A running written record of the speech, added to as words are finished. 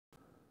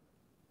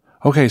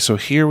Okay, so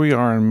here we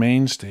are in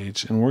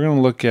MainStage, and we're going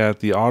to look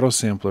at the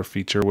autosampler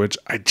feature, which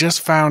I just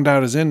found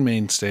out is in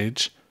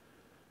MainStage.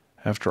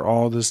 After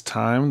all this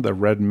time, the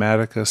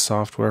Redmatica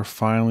software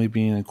finally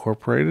being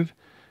incorporated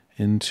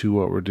into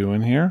what we're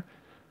doing here.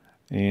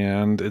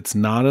 And it's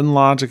not in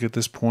Logic at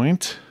this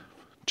point,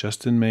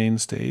 just in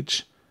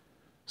MainStage.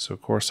 So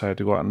of course I had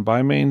to go out and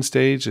buy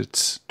MainStage.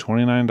 It's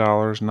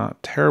 $29,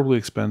 not terribly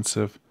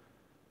expensive.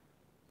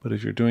 But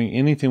if you're doing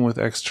anything with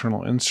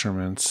external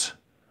instruments,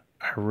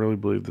 I really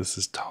believe this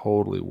is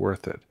totally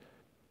worth it.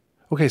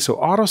 Okay, so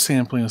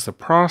autosampling is the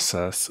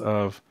process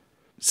of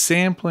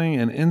sampling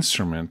an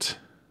instrument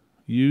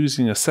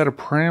using a set of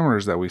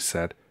parameters that we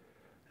set,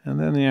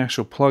 and then the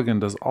actual plugin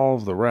does all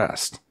of the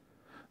rest.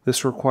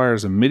 This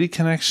requires a MIDI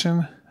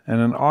connection and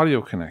an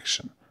audio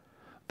connection.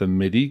 The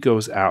MIDI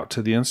goes out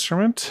to the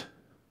instrument,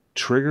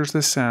 triggers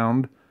the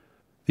sound.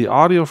 The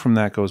audio from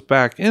that goes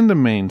back into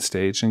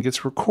MainStage and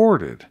gets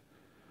recorded.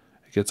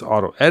 It gets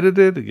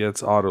auto-edited, it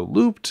gets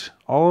auto-looped,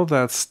 all of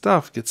that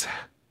stuff gets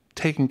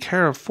taken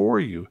care of for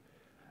you,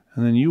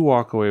 and then you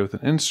walk away with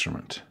an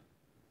instrument.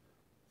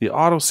 The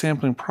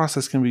auto-sampling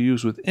process can be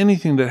used with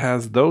anything that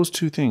has those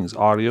two things,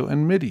 audio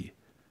and MIDI.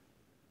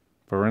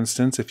 For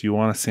instance, if you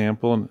want to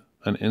sample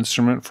an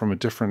instrument from a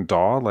different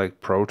DAW like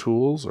Pro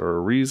Tools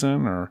or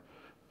Reason or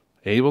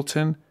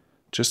Ableton,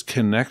 just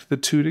connect the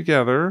two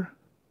together,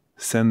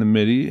 send the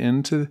MIDI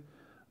into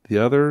the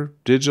other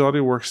digital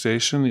audio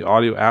workstation, the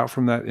audio out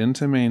from that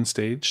into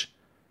MainStage,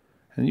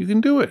 and you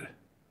can do it.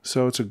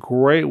 So it's a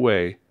great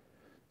way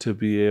to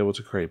be able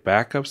to create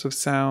backups of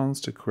sounds,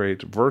 to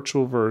create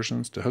virtual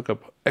versions, to hook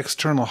up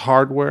external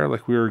hardware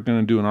like we were going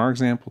to do in our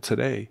example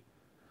today.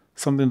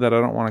 Something that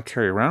I don't want to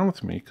carry around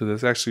with me because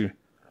it's actually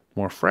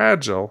more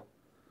fragile,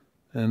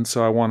 and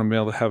so I want to be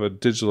able to have a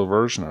digital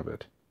version of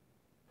it.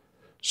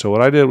 So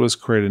what I did was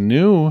create a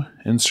new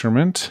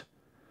instrument,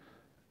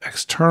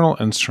 external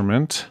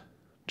instrument,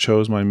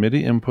 chose my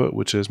MIDI input,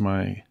 which is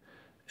my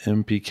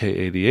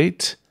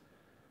MPK88.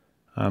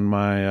 On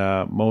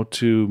my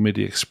Motu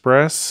MIDI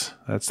Express,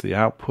 that's the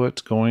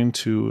output going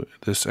to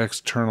this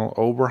external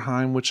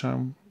Oberheim, which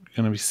I'm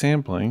going to be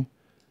sampling.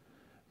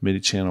 MIDI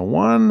channel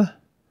 1,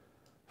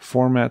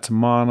 format to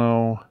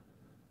mono.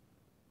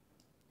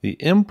 The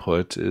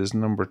input is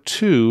number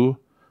 2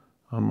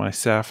 on my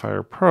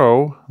Sapphire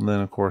Pro, and then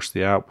of course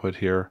the output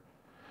here,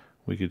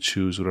 we could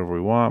choose whatever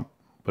we want,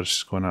 but it's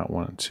just going out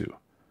 1 and 2.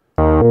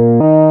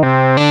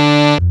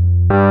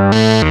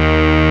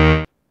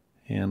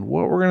 And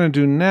what we're going to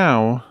do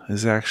now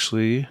is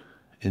actually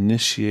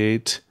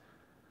initiate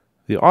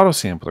the auto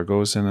sampler.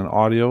 Goes in an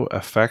audio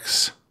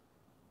effects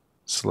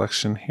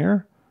selection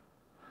here.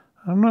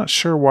 I'm not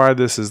sure why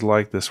this is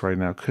like this right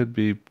now. Could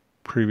be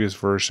previous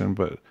version,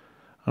 but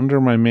under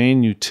my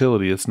main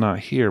utility, it's not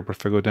here. But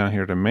if I go down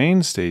here to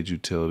MainStage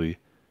utility,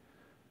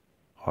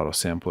 auto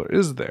sampler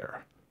is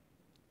there.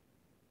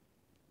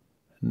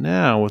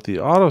 Now with the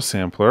auto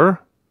sampler,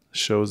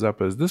 shows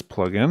up as this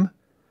plugin.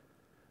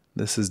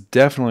 This is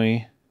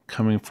definitely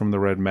coming from the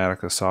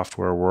Redmatica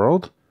software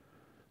world.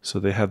 So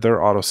they had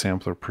their auto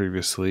sampler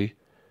previously,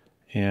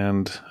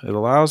 and it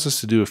allows us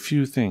to do a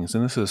few things.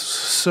 And this is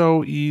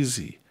so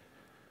easy,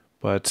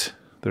 but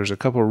there's a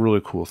couple of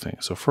really cool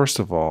things. So first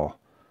of all,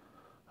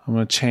 I'm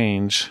going to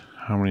change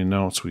how many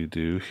notes we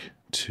do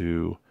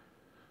to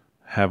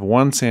have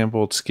 1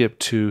 sampled, skip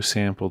 2,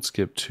 sampled,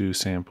 skip 2,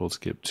 sampled,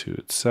 skip 2,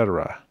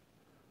 etc.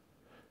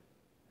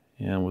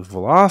 And with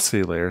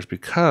velocity layers,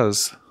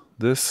 because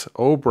this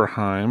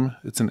Oberheim,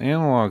 it's an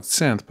analog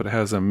synth, but it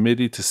has a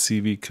MIDI to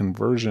CV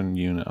conversion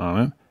unit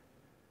on it.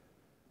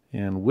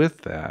 And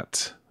with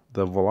that,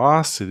 the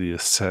velocity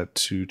is set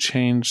to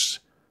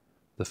change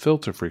the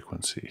filter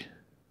frequency.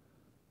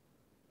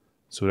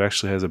 So it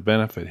actually has a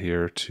benefit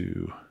here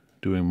to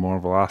doing more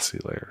velocity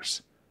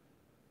layers.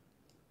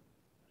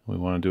 We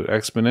want to do it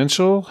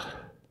exponential.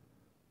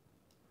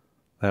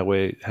 That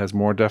way it has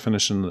more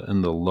definition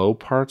in the low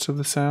parts of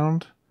the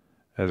sound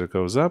as it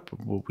goes up.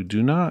 But we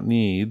do not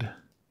need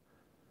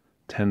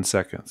 10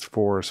 seconds.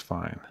 4 is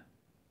fine.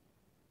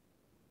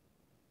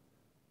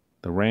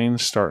 The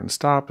range start and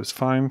stop is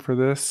fine for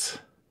this.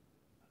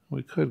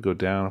 We could go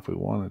down if we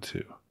wanted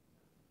to.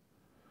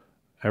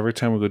 Every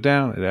time we go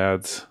down, it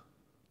adds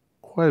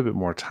quite a bit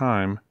more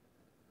time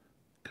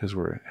because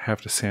we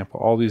have to sample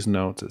all these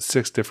notes at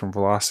 6 different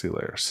velocity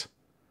layers.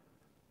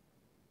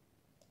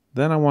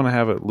 Then I want to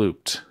have it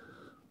looped.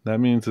 That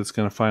means it's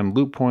going to find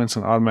loop points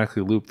and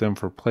automatically loop them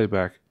for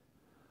playback.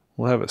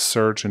 We'll have it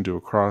search and do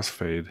a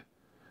crossfade.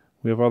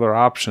 We have other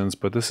options,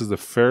 but this is a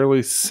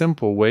fairly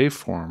simple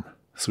waveform,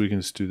 so we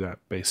can just do that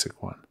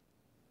basic one.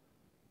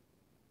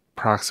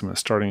 Approximate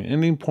starting and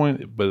ending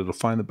point, but it'll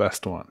find the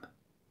best one.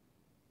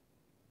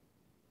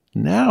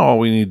 Now all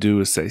we need to do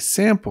is say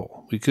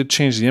sample. We could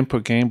change the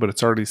input gain, but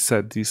it's already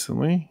set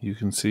decently. You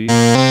can see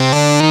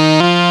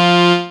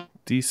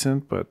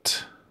decent,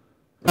 but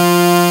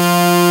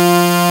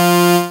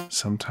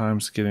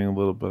sometimes getting a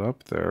little bit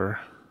up there.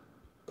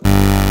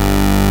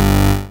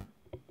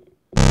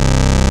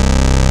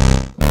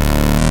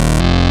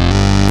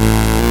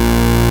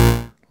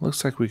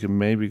 Looks like we could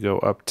maybe go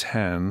up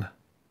 10.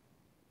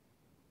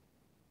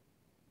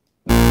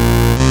 Yeah,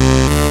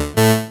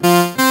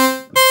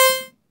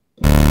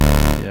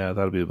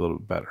 that'll be a little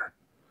bit better.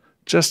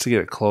 Just to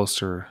get it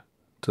closer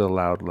to the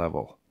loud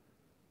level.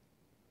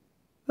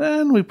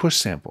 Then we push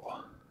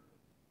sample.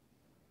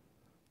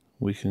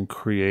 We can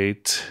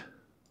create,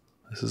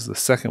 this is the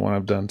second one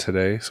I've done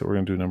today, so we're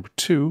going to do number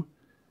 2.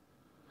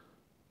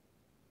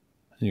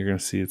 And you're going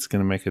to see it's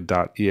going to make a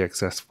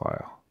 .exs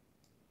file.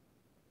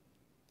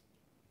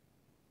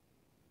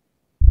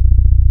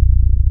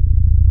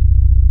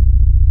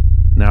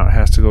 Now it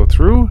has to go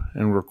through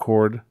and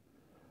record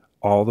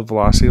all the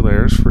velocity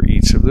layers for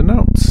each of the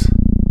notes.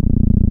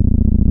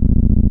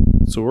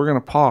 So we're going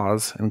to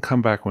pause and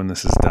come back when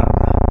this is done.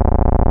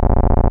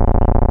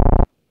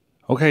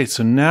 Okay,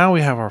 so now we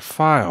have our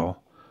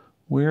file.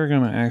 We're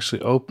going to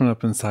actually open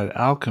up inside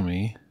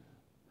Alchemy.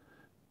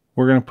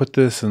 We're going to put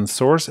this in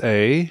source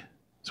A.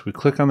 So we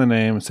click on the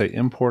name and say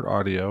import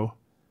audio.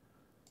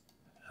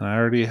 And I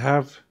already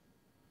have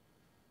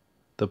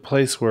the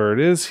place where it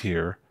is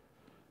here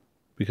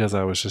because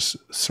I was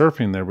just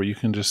surfing there, but you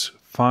can just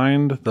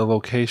find the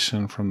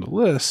location from the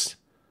list,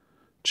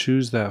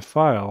 choose that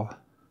file,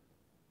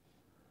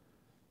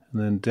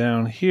 and then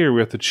down here we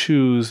have to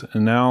choose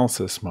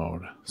analysis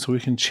mode. So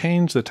we can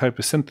change the type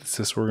of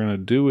synthesis we're going to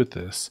do with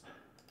this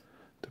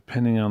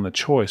depending on the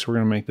choice. We're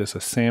going to make this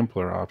a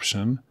sampler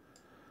option.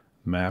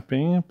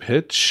 Mapping,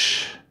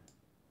 pitch.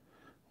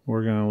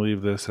 We're going to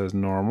leave this as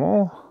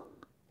normal.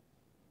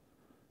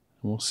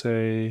 And we'll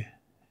say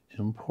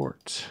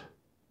import.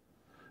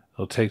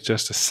 It'll take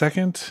just a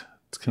second.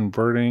 It's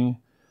converting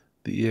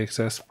the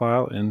EXS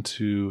file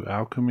into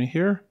Alchemy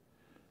here.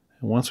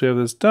 And once we have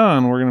this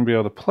done, we're going to be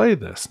able to play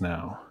this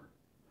now.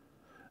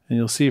 And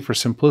you'll see for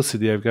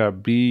simplicity, I've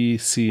got B,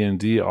 C, and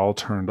D all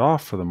turned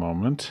off for the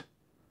moment.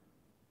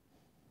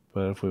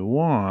 But if we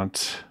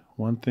want,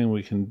 one thing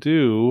we can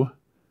do,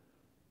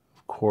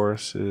 of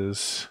course,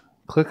 is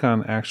click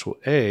on actual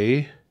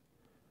A.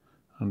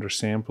 Under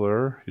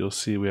sampler, you'll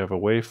see we have a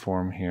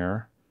waveform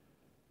here.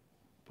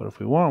 But if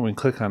we want, we can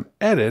click on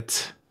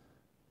edit,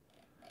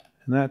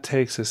 and that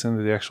takes us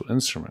into the actual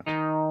instrument.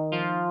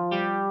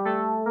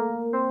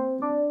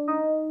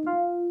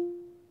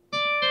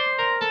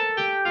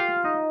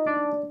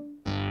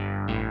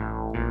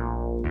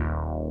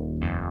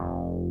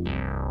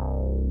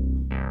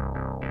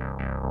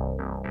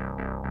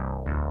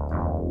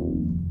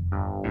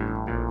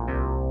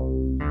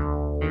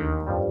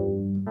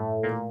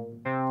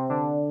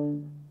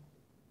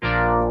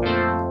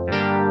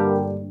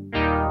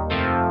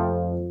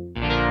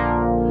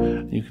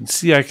 You can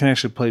see I can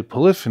actually play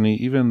polyphony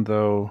even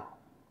though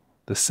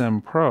the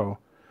SEM Pro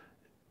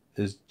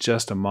is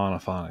just a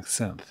monophonic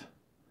synth.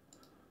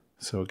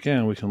 So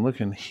again, we can look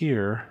in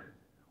here.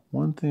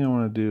 One thing I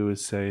want to do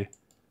is say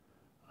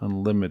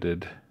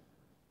unlimited.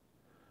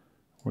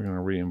 We're going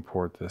to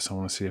re-import this. I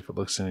want to see if it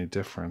looks any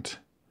different.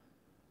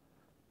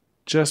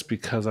 Just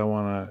because I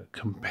want to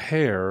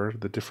compare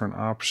the different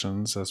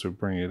options as we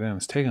bring it in.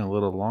 It's taking a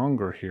little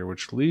longer here,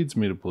 which leads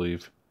me to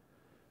believe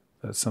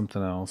that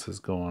something else is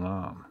going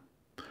on.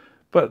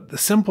 But the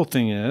simple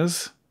thing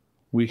is,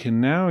 we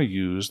can now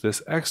use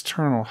this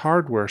external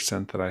hardware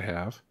synth that I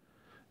have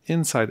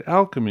inside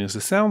Alchemy as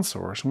a sound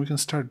source, and we can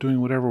start doing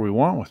whatever we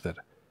want with it.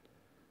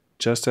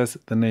 Just as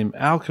the name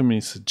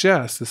Alchemy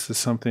suggests, this is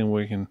something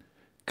we can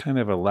kind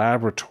of a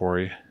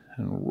laboratory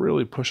and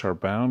really push our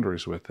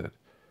boundaries with it.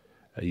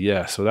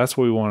 So that's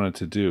what we wanted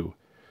to do.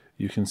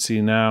 You can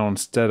see now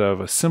instead of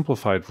a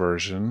simplified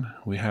version,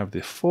 we have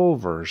the full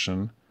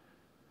version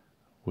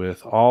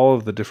with all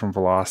of the different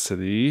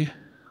velocity.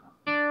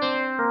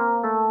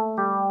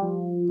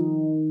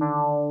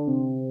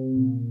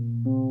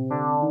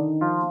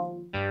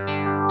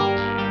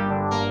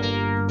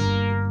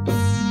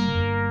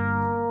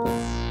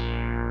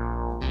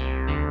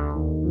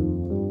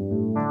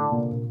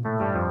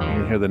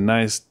 Hear the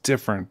nice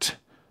different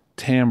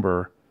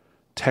timbre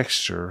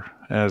texture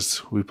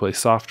as we play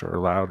softer or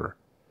louder.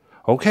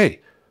 Okay,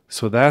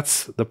 so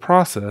that's the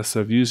process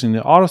of using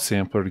the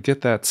autosampler to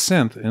get that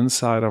synth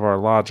inside of our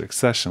Logic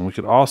session. We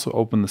could also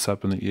open this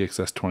up in the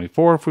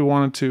EXS24 if we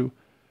wanted to.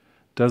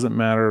 Doesn't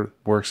matter,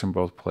 works in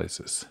both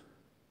places.